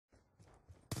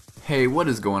Hey, what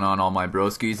is going on, all my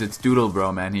broskies? It's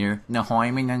TheBromann here.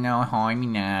 Nahoy me na, nahoy me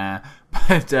na.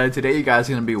 But today you guys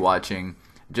are going to be watching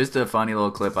just a funny little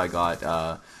clip I got.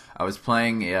 I was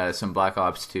playing some Black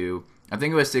Ops 2. I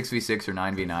think it was 6v6 or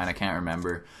 9v9, I can't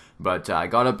remember. But I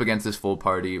got up against this full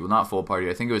party. Well, not full party,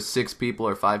 I think it was 6 people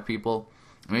or 5 people.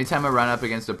 Anytime I run up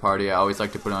against a party, I always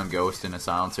like to put on Ghost and a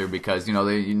Silencer because, you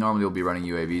normally will be running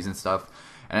UAVs and stuff.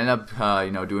 And I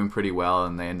end up, doing pretty well,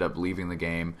 and they end up leaving the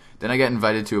game. Then I get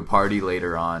invited to a party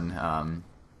later on.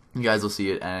 You guys will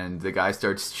see it, and the guy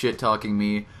starts shit-talking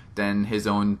me. Then his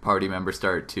own party members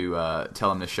start to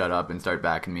tell him to shut up and start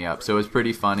backing me up. So it was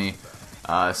pretty funny.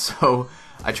 So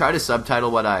I try to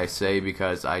subtitle what I say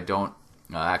because I don't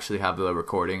actually have the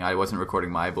recording. I wasn't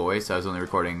recording my voice. I was only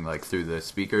recording like through the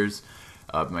speakers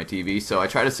of my TV. So I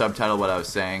try to subtitle what I was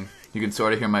saying. You can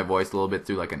sort of hear my voice a little bit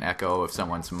through like an echo of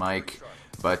someone's mic.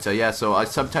 But yeah, so I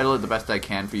subtitle it the best I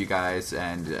can for you guys,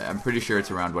 and I'm pretty sure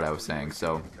it's around what I was saying.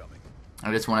 So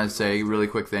I just want to say really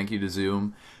quick thank you to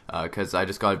Zoom, because I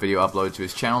just got a video uploaded to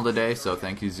his channel today. So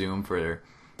thank you, Zoom, for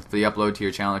the upload to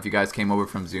your channel. If you guys came over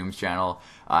from Zoom's channel,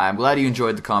 I'm glad you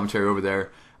enjoyed the commentary over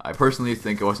there. I personally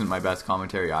think it wasn't my best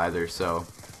commentary either, so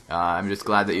I'm just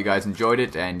glad that you guys enjoyed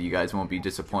it, and you guys won't be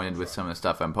disappointed with some of the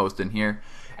stuff I'm posting here.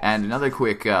 And another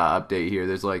quick update here,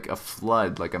 there's like a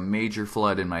flood, like a major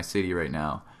flood in my city right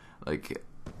now. Like,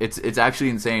 it's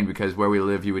actually insane because where we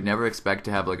live, you would never expect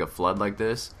to have like a flood like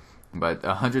this. But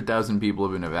 100,000 people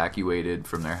have been evacuated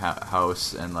from their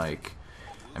house, and like,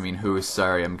 I mean,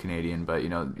 sorry, I'm Canadian, but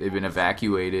they've been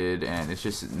evacuated, and it's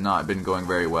just not been going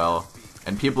very well.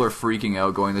 And people are freaking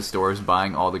out, going to stores,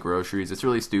 buying all the groceries. It's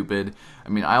really stupid. I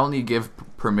mean, I only give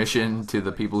permission to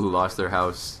the people who lost their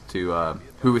house to,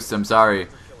 I'm sorry.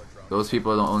 Those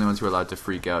people are the only ones who are allowed to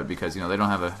freak out because, they don't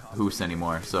have a hoose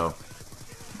anymore. So,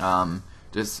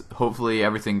 just hopefully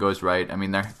everything goes right. I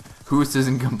mean, their hoose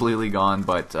isn't completely gone,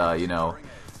 but,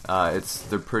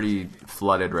 they're pretty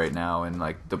flooded right now. And,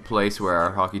 like, the place where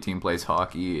our hockey team plays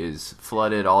hockey is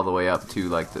flooded all the way up to,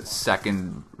 like, the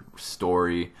second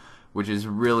story, which is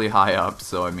really high up.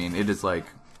 So, I mean, it is, like,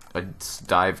 a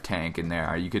dive tank in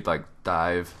there. You could, like,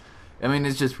 dive. I mean,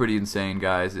 it's just pretty insane,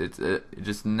 guys. It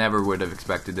just never would have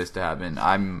expected this to happen.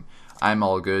 I'm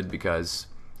all good because,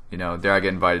 there I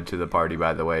get invited to the party,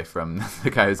 by the way, from the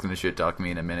guy who's gonna shit talk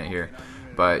me in a minute here.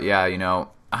 But yeah,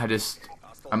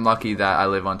 I'm lucky that I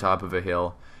live on top of a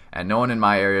hill, and no one in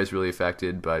my area is really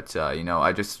affected. But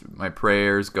my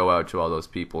prayers go out to all those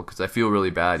people because I feel really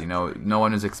bad. No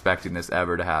one is expecting this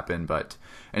ever to happen. But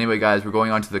anyway, guys, we're going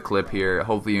on to the clip here.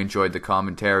 Hopefully you enjoyed the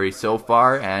commentary so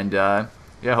far, and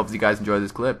yeah, hopefully you guys enjoyed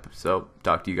this clip. So,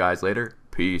 talk to you guys later.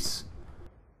 Peace.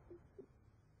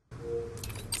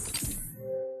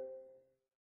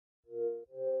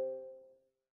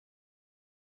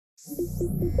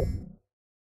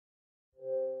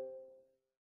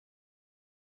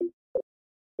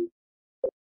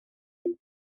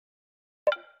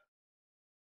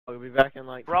 We'll be back in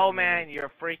like. Bro, man, you're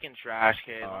a freaking trash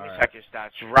kid. Let me check your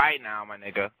stats right now, my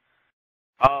nigga.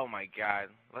 Oh my god.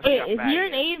 Let's Wait, jump is back he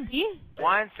an here. A and B?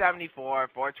 174,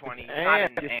 420. Not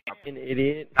an amp. An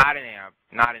idiot. Not an amp.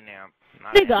 Not an amp.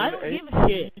 Not Nigga, an I amp. don't give a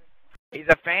shit. He's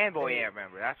a fanboy amp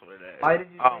member. That's what it is. Why did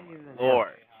you oh say he was an my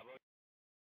lord.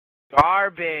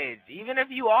 Garbage. Even if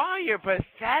you are, you're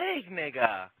pathetic,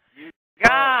 nigga.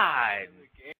 God.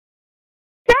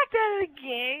 Back out of the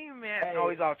game, man. Hey, No,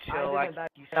 he's all chill. Like,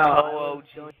 you so no,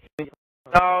 OG.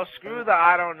 No, screw the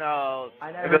I don't know.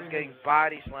 I Maybe never it's getting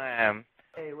body slammed.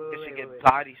 Hey, He should get wait.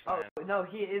 body slammed. Oh, no,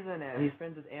 he is an amp. He's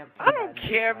friends with amp. I don't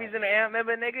care if he's an amp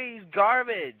member, nigga. He's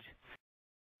garbage.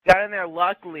 Got in there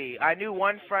luckily. I knew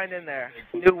one friend in there.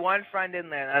 And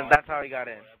that's how he got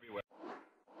in.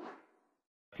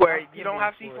 Where you don't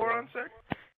have C4 on, sir?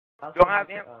 You don't have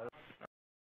amp?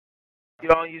 You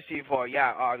don't use C4.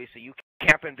 Yeah, obviously. You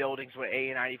camp in buildings with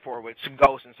A94 with some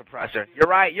ghost and suppressor. You're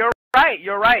right.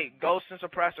 Ghost and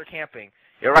suppressor camping.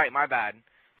 You're right. My bad.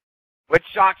 With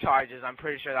shock charges, I'm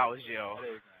pretty sure that was you.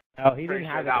 Oh, he Pretty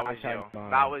didn't sure have that the was shock you. charges on.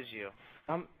 That was you.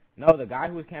 No, the guy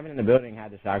who was camping in the building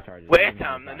had the shock charges. With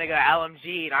him, the nigga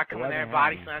LMG, and I come in there and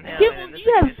body slam him.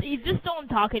 You just don't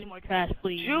talk anymore, trash,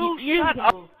 please. You shut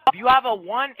up. You have a 1-8.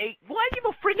 Why do you have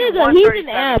a freaking Nigga, he's an 137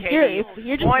 amp. KD?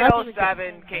 You're just messing with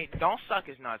 107 K. Don't suck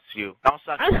his nuts, you. Don't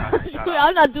suck his nuts. Shut up.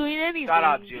 I'm not doing anything. Shut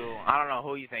up, Jew. I don't know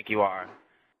who you think you are.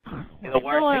 You're the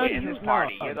worst nigga in this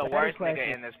party. You're the worst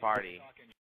nigga in this party.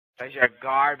 Because you're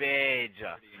garbage.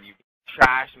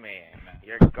 Trash man.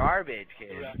 You're garbage,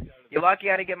 kid. You're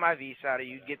lucky I didn't get my visa out of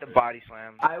you. Get the body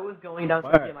slam. I was going down to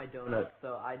get my donuts,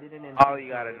 so I didn't. All you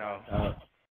gotta know.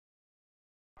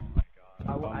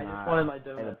 I just wanted my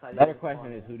donuts. The better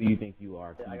question is, who do you think you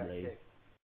are, T-Blaze?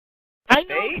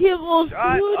 Bait? Kibbles,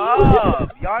 Shut what? up.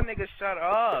 Y'all niggas shut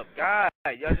up. God.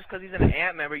 Y'all just because he's an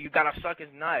AMP member, you gotta suck his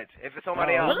nuts. If it's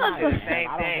somebody else, it's the same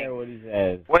I don't thing. care what he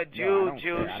says. What Bro,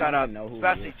 Jew, shut up.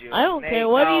 Especially Jew. I don't Nate, care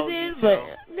what no, he did, you but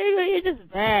too. nigga, you're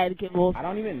just bad, Kibbles. I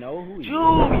don't even know who he is.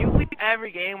 Jew, you lead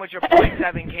every game with your .7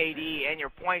 KD and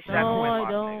your .7 No, win I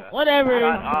loss, don't. nigga. Whatever.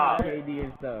 Shut up. KD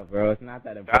and stuff, bro. It's not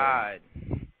that important. God.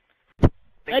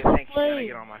 Let's Niggas think he's play. gonna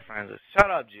get on my friends list.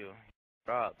 Shut up, Jew.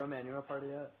 Shut up. Bro, man, you want to party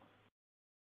yet?